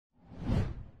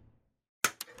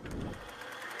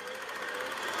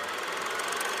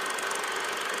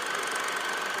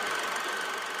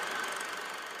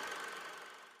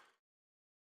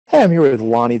Hi, I'm here with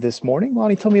Lonnie this morning.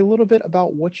 Lonnie, tell me a little bit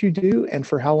about what you do and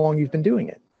for how long you've been doing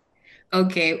it.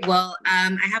 Okay, well,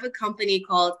 I have a company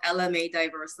called LMA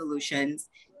Diverse Solutions,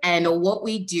 and what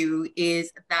we do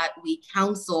is that we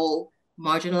counsel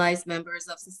marginalized members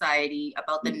of society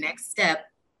about the next step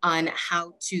on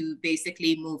how to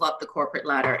basically move up the corporate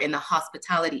ladder in the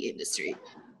hospitality industry.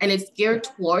 And it's geared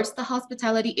towards the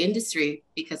hospitality industry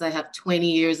because I have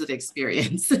 20 years of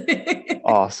experience.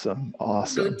 Awesome, So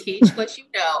awesome. teach what you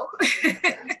know.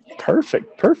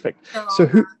 Perfect, perfect. So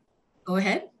So go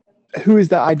ahead. who is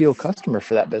the ideal customer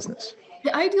for that business?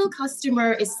 The ideal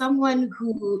customer is someone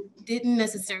who didn't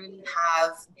necessarily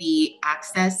have the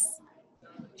access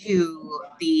to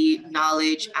the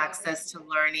knowledge, access to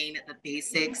learning the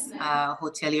basics,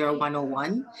 Hotelier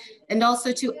 101, and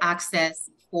also to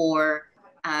access for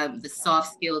the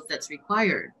soft skills that's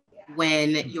required when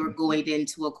you're going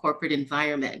into a corporate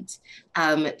environment.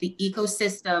 The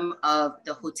ecosystem of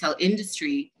the hotel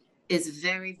industry is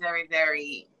very, very,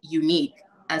 very unique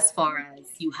as far as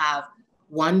you have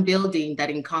one building that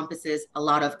encompasses a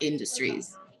lot of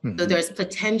industries. So Mhm. there's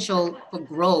potential for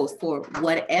growth for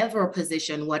whatever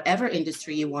position, whatever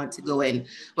industry you want to go in,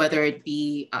 whether it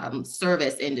be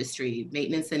service industry,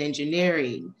 maintenance and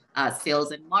engineering,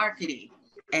 sales and marketing.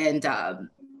 And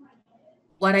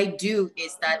what I do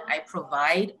is that I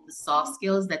provide the soft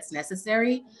skills that's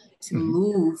necessary to Mhm.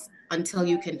 move until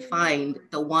you can find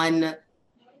the one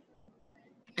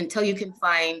until you can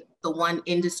find the one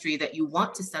industry that you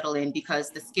want to settle in because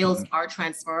the skills Mhm. are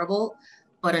transferable.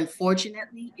 But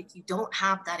unfortunately, if you don't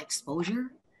have that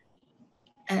exposure,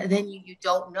 then you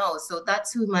don't know. So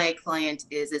that's who my client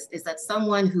is that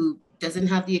someone who doesn't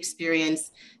have the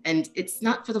experience, and it's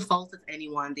not for the fault of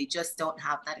anyone. They just don't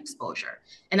have that exposure.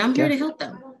 And I'm here Yeah, to help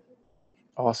them.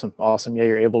 awesome, awesome. Yeah,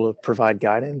 you're able to provide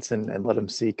guidance and let them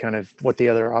see kind of what the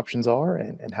other options are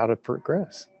and how to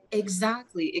progress.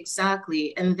 Exactly,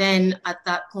 exactly. And then at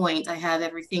that point, I have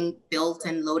everything built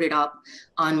and loaded up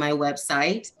on my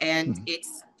website, and Mhm.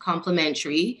 it's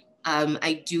complimentary.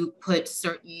 I do put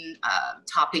certain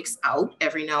topics out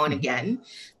every now and Mhm. again,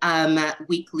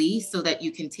 weekly, so that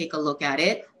you can take a look at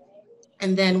it.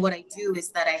 And then what I do is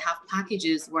that I have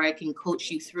packages where I can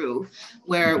coach you through,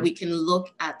 where Mhm. we can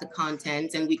look at the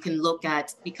content and we can look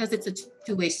at, because it's a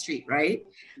two-way street, right?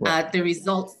 Right. The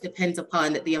results depends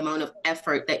upon the amount of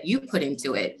effort that you put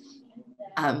into it.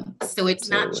 So it's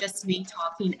not Absolutely. just me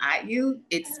talking at you,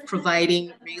 it's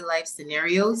providing real life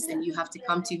scenarios, and you have to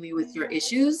come to me with your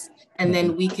issues. And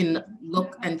then we Mhm. can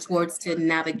look and towards to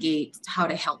navigate how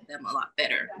to help them a lot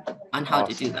better on how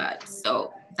to do Awesome. that.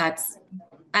 So that's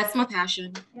my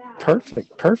passion.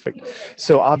 Perfect, perfect.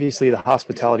 So obviously the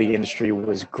hospitality industry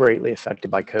was greatly affected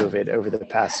by COVID over the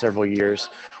past several years.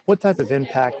 What type of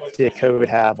impact did COVID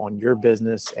have on your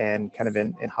business and kind of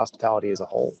in hospitality as a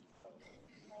whole?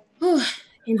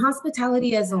 In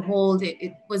hospitality as a whole,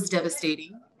 it was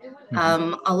devastating.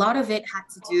 Hmm. A lot of it had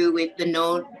to do with the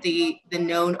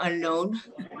known unknown,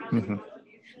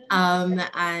 Hmm.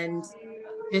 and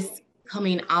just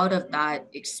coming out of that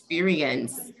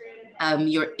experience,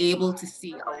 you're able to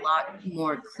see a lot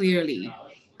more clearly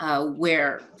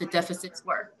where the deficits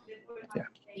were. Yeah.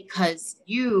 Because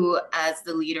you, as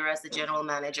the leader, as the general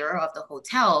manager of the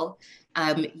hotel,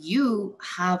 you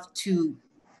have to,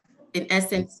 in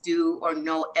essence, do or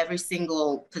know every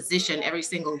single position, every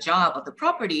single job of the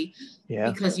property Yeah.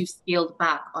 because you scaled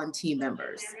back on team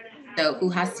members. So who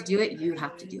has to do it? You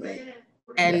have to do it. Yeah.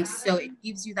 And so it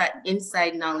gives you that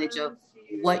inside knowledge of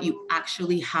what you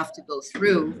actually have to go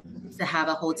through to have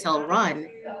a hotel run.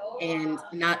 And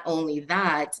not only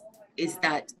that, is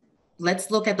that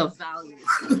let's look at the value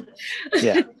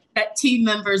Yeah. that team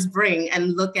members bring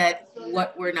and look at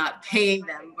what we're not paying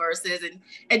them versus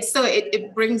and so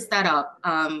it brings that up.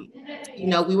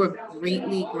 We were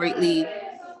greatly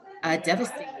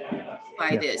devastated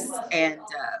by Yeah. this, and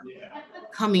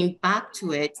coming back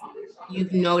to it,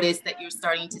 you've noticed that you're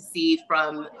starting to see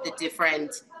from the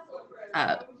different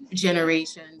uh,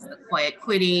 generations, the quiet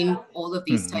quitting, all of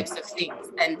these Hmm. types of things.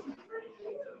 And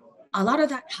a lot of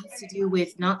that has to do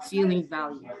with not feeling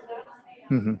valued.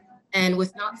 Hmm. And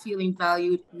with not feeling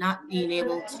valued, not being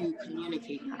able to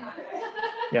communicate that,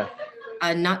 Yeah.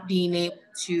 not being able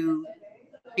to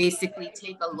basically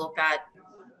take a look at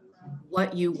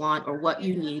what you want or what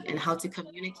you need and how to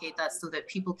communicate that so that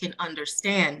people can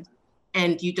understand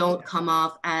and you don't come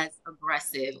off as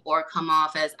aggressive or come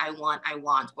off as I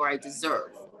want, or I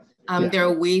deserve. Yeah. There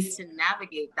are ways to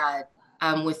navigate that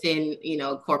within,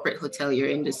 corporate hotelier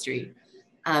industry.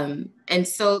 And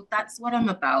so that's what I'm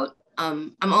about.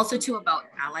 I'm also too about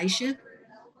allyship.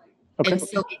 Okay. And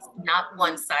so it's not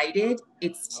one sided.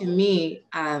 It's to me,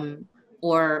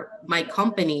 or my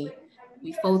company,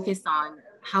 we focus on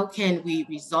how can we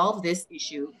resolve this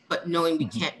issue, but knowing we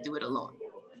Hmm. can't do it alone.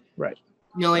 Right.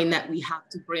 Knowing Right. that we have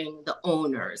to bring the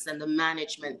owners and the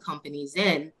management companies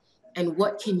in, and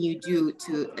what can you do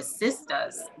to assist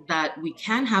us that we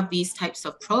can have these types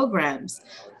of programs,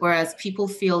 whereas people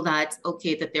feel that,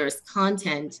 okay, that there's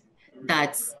content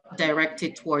that's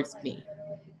directed towards me,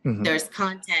 Hmm. there's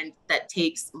content that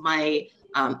takes my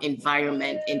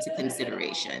environment into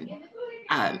consideration,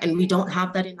 and we don't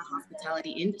have that in the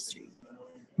hospitality industry.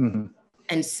 Hmm.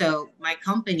 And so my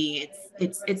company,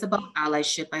 it's about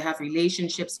allyship. I have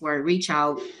relationships where I reach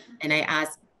out and I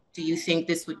ask, do you think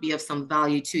this would be of some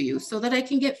value to you? So that I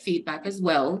can get feedback as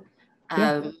well,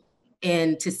 Yeah. um,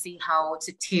 and to see how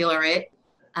to tailor it.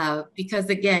 Because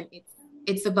again,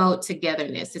 it's about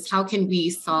togetherness. It's how can we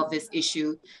solve this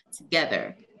issue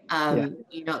together? Yeah.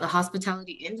 The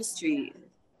hospitality industry,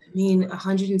 I mean,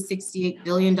 $168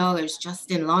 billion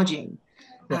just in lodging.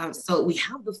 Yeah. So we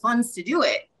have the funds to do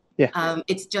it. Yeah.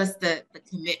 It's just the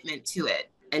commitment to it.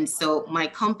 And so my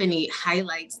company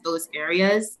highlights those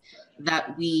areas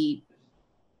that we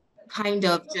kind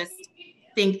of just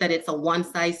think that it's a one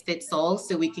size fits all.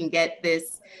 So we can get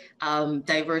this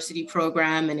diversity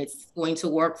program and it's going to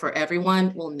work for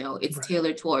everyone. Well, no, it's Right.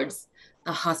 tailored towards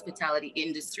the hospitality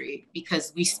industry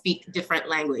because we speak different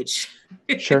language.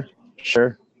 Sure.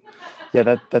 Sure.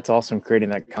 Yeah, that's awesome. Creating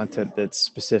that content that's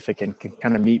specific and can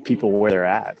kind of meet people where they're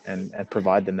at and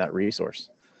provide them that resource.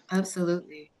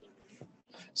 Absolutely.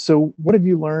 So, what have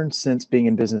you learned since being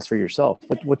in business for yourself?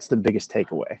 What's the biggest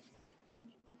takeaway?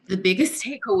 The biggest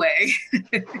takeaway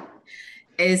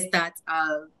is that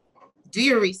do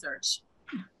your research.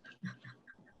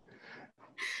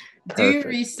 Do your Perfect.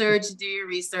 research, do your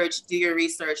research, do your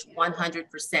research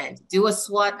 100%. Do a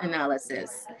SWOT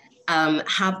analysis.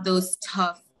 Have those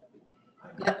tough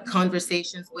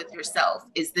conversations with yourself.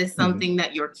 Is this Hmm. something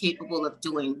that you're capable of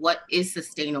doing? What is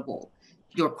sustainable?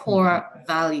 Your Hmm. core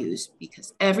values,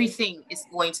 because everything is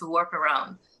going to work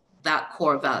around that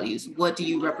core values. What do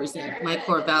you represent? My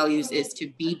core values is to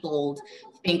be bold,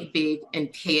 think big,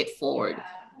 and pay it forward.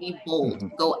 Be bold. Hmm.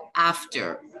 Go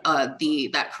after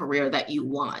that career that you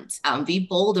want. Be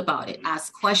bold about it.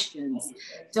 Ask questions.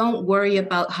 Don't worry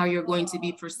about how you're going to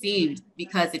be perceived,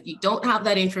 because if you don't have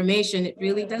that information, it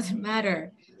really doesn't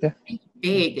matter. Yeah. Think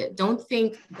big. Don't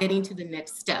think getting to the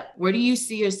next step. Where do you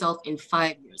see yourself in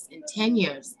 5 years, in 10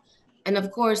 years? And of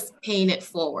course, paying it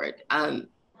forward.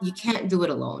 You can't do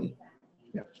it alone.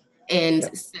 Yeah. And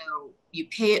Yeah. so you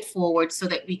pay it forward so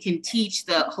that we can teach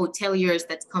the hoteliers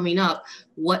that's coming up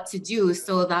what to do,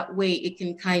 so that way it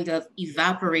can kind of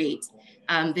evaporate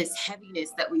this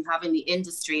heaviness that we have in the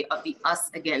industry of the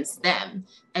us against them.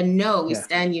 And no, we Yeah.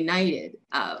 stand united.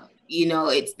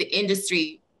 It's the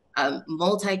industry,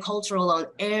 multicultural on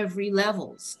every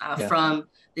levels, Yeah. from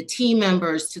the team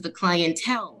members to the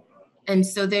clientele. And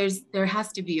so there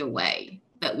has to be a way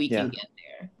that we can Yeah. get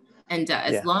there. And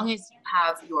as Yeah. long as you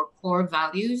have your core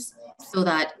values, so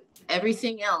that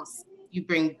everything else you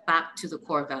bring back to the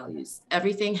core values.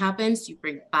 Everything happens, you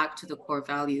bring back to the core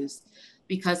values,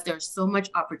 because there's so much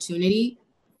opportunity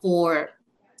for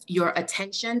your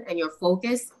attention and your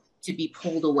focus to be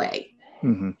pulled away,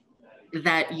 Hmm.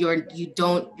 that you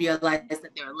don't realize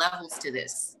that there are levels to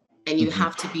this, and you Hmm.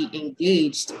 have to be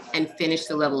engaged and finish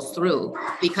the levels through,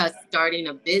 because starting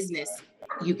a business,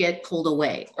 you get pulled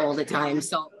away all the time.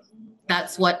 So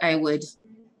that's what I would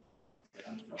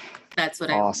that's what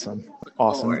I would Awesome. put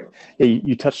Awesome. forward. Yeah,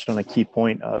 you touched on a key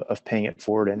point of paying it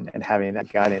forward and having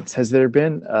that guidance. Has there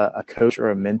been a coach or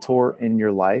a mentor in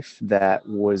your life that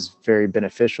was very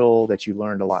beneficial that you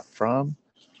learned a lot from?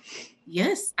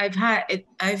 Yes, I've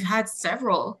had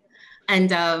several,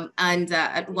 and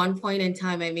at one point in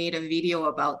time, I made a video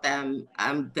about them,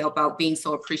 about being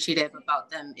so appreciative about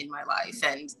them in my life.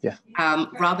 And Yeah.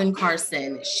 Robin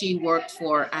Carson, she worked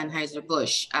for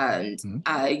Anheuser-Busch and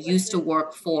Hmm. used to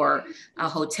work for a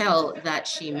hotel that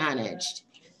she managed.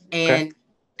 Okay. And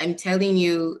I'm telling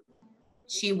you,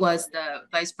 she was the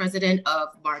vice president of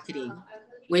marketing,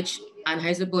 which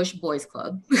Anheuser-Busch Boys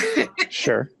Club.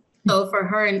 Sure. So for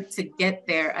her to get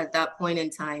there at that point in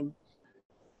time,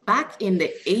 back in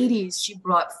the 80s, she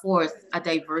brought forth a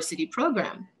diversity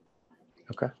program.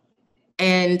 Okay.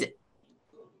 And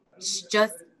it's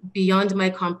just beyond my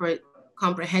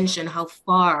comprehension how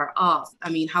far off, I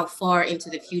mean, how far into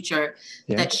the future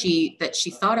Yeah. that she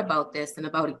thought about this and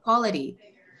about equality.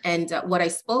 And what I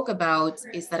spoke about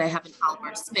is that I have an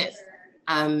Albert Smith.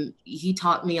 He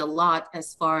taught me a lot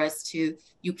as far as to,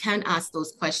 you can ask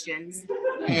those questions.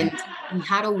 And Hmm. he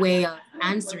had a way of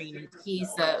answering it.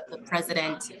 He's the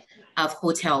president of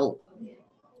hotel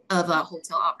of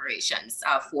hotel operations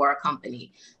for a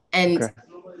company. And Okay.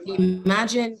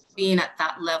 imagine being at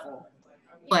that level,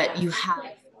 but you have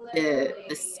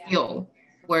the skill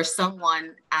where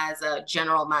someone as a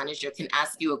general manager can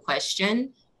ask you a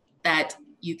question that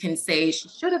you can say, she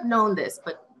should have known this,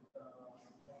 but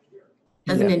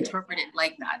doesn't Yeah. interpret it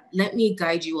like that. Let me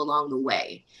guide you along the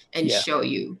way and Yeah. show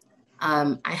you.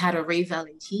 I had a Ray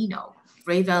Valentino.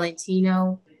 Ray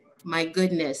Valentino, my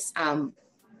goodness,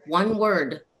 one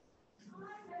word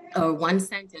or one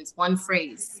sentence, one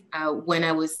phrase, when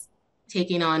I was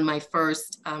taking on my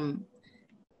first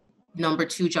number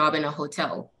two job in a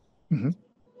hotel. Hmm.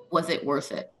 Was it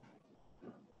worth it?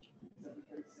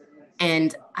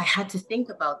 And I had to think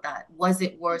about that. Was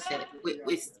it worth it?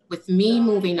 With me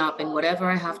moving up and whatever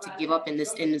I have to give up in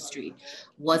this industry,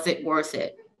 was it worth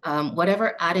it?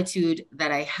 Whatever attitude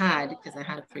that I had, because I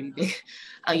had a pretty big,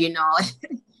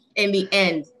 in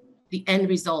the end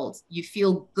result, you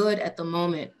feel good at the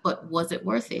moment, but was it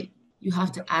worth it? You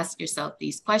have to ask yourself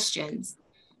these questions.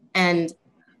 And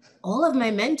all of my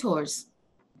mentors,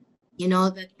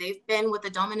 that they've been with the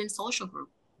dominant social group.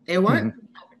 They weren't Hmm.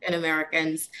 African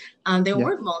Americans. They Yeah.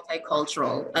 weren't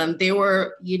multicultural. They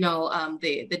were,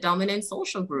 the dominant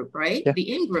social group, right? Yeah.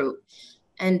 The in group.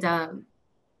 And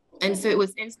so it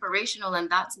was inspirational. And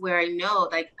that's where I know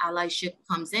like allyship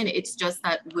comes in. It's just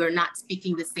that we're not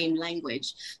speaking the same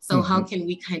language. So how Hmm. can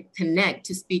we connect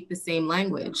to speak the same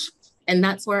language? And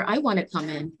that's where I want to come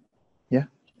in. Yeah.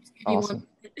 Give me Awesome.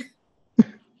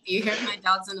 Do you hear my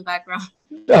dogs in the background?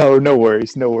 Oh, no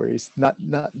worries. No worries. Not,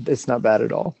 it's not bad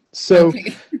at all. So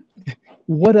Okay.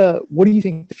 what do you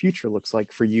think the future looks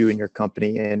like for you and your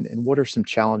company, and what are some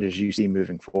challenges you see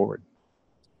moving forward?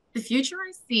 The future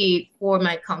I see for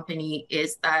my company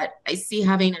is that I see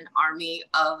having an army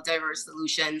of diverse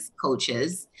solutions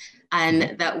coaches, Hmm.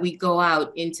 and that we go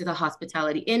out into the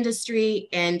hospitality industry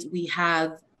and we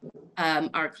have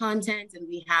our content and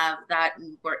we have that,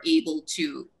 and we're able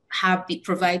to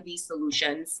provide these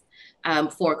solutions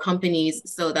for companies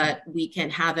so that we can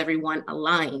have everyone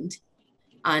aligned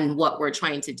on what we're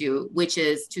trying to do, which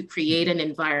is to create an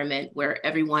environment where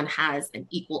everyone has an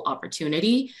equal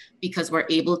opportunity, because we're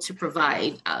able to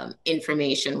provide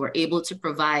information, we're able to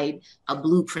provide a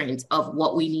blueprint of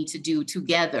what we need to do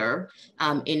together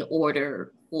in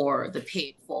order for the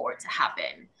pay it forward to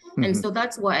happen. And Hmm. so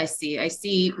that's what I see. I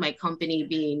see my company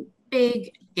being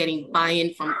big, getting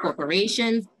buy-in from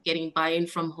corporations, getting buy-in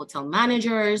from hotel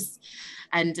managers,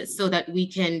 and so that we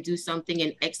can do something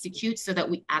and execute so that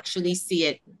we actually see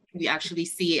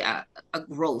a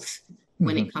growth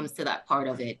when Hmm. it comes to that part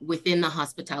of it within the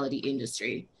hospitality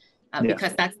industry, Yeah.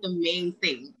 because that's the main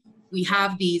thing. We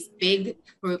have these big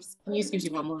groups. Can you excuse me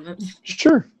one moment?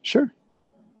 Sure. Sure.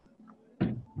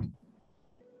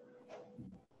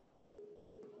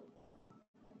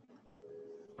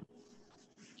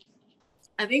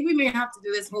 I think we may have to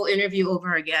do this whole interview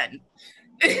over again.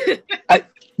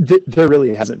 There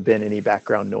really hasn't been any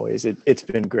background noise. It's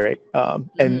been great. And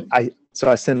Mhm.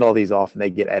 I send all these off and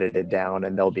they get edited down,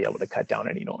 and they'll be able to cut down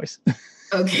any noise.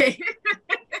 Okay.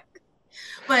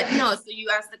 But no, so you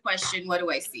asked the question, what do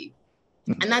I see?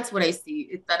 And that's what I see,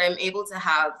 is that I'm able to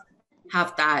have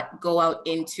that go out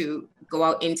into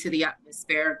the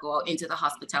atmosphere, go out into the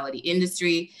hospitality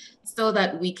industry, so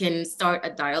that we can start a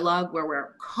dialogue where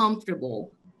we're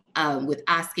comfortable with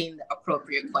asking the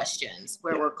appropriate questions,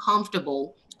 where Yeah. we're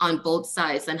comfortable on both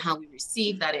sides and how we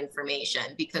receive that information,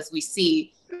 because we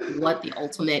see what the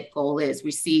ultimate goal is.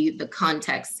 We see the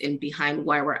context in behind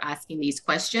why we're asking these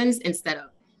questions instead of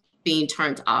being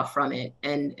turned off from it.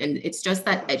 And it's just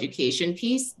that education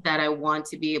piece that I want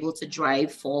to be able to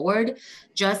drive forward,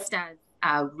 just as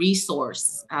a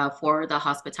resource for the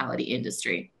hospitality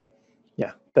industry.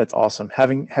 Yeah, that's awesome.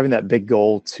 Having that big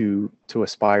goal to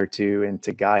aspire to and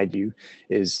to guide you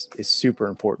is super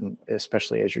important,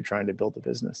 especially as you're trying to build a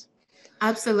business.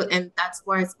 Absolutely. And that's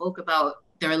where I spoke about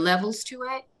there are levels to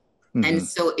it. And Hmm.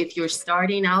 so if you're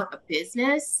starting out a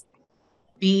business,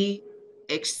 be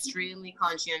extremely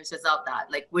conscientious of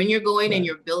that. Like when you're going and Right.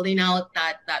 you're building out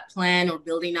that plan or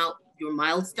building out your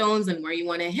milestones and where you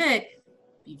want to hit,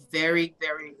 be very,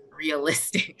 very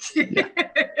realistic. Yeah.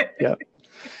 Yeah.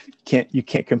 You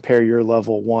can't compare your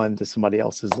level 1 to somebody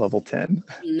else's level 10.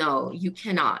 No, you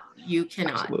cannot. You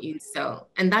cannot. Absolutely.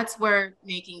 And that's where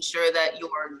making sure that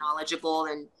you're knowledgeable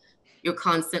and you're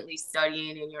constantly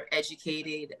studying and you're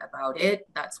educated about it,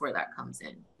 that's where that comes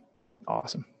in.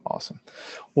 Awesome. Awesome.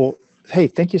 Well, hey,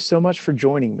 thank you so much for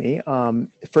joining me.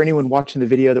 For anyone watching the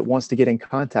video that wants to get in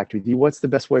contact with you, what's the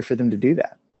best way for them to do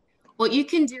that? What you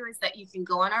can do is that you can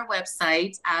go on our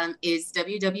website, is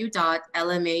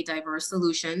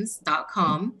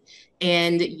www.lmadiversesolutions.com,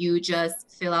 and you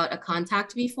just fill out a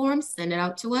contact me form, send it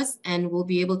out to us, and we'll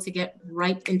be able to get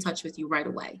right in touch with you right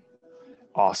away.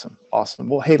 Awesome. Awesome.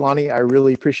 Well, hey, Loni, I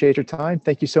really appreciate your time.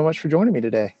 Thank you so much for joining me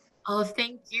today. Oh,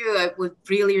 thank you. I would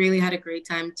really, really had a great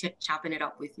time chopping it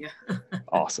up with you.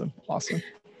 Awesome. Awesome.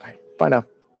 All right. Bye now.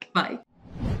 Bye.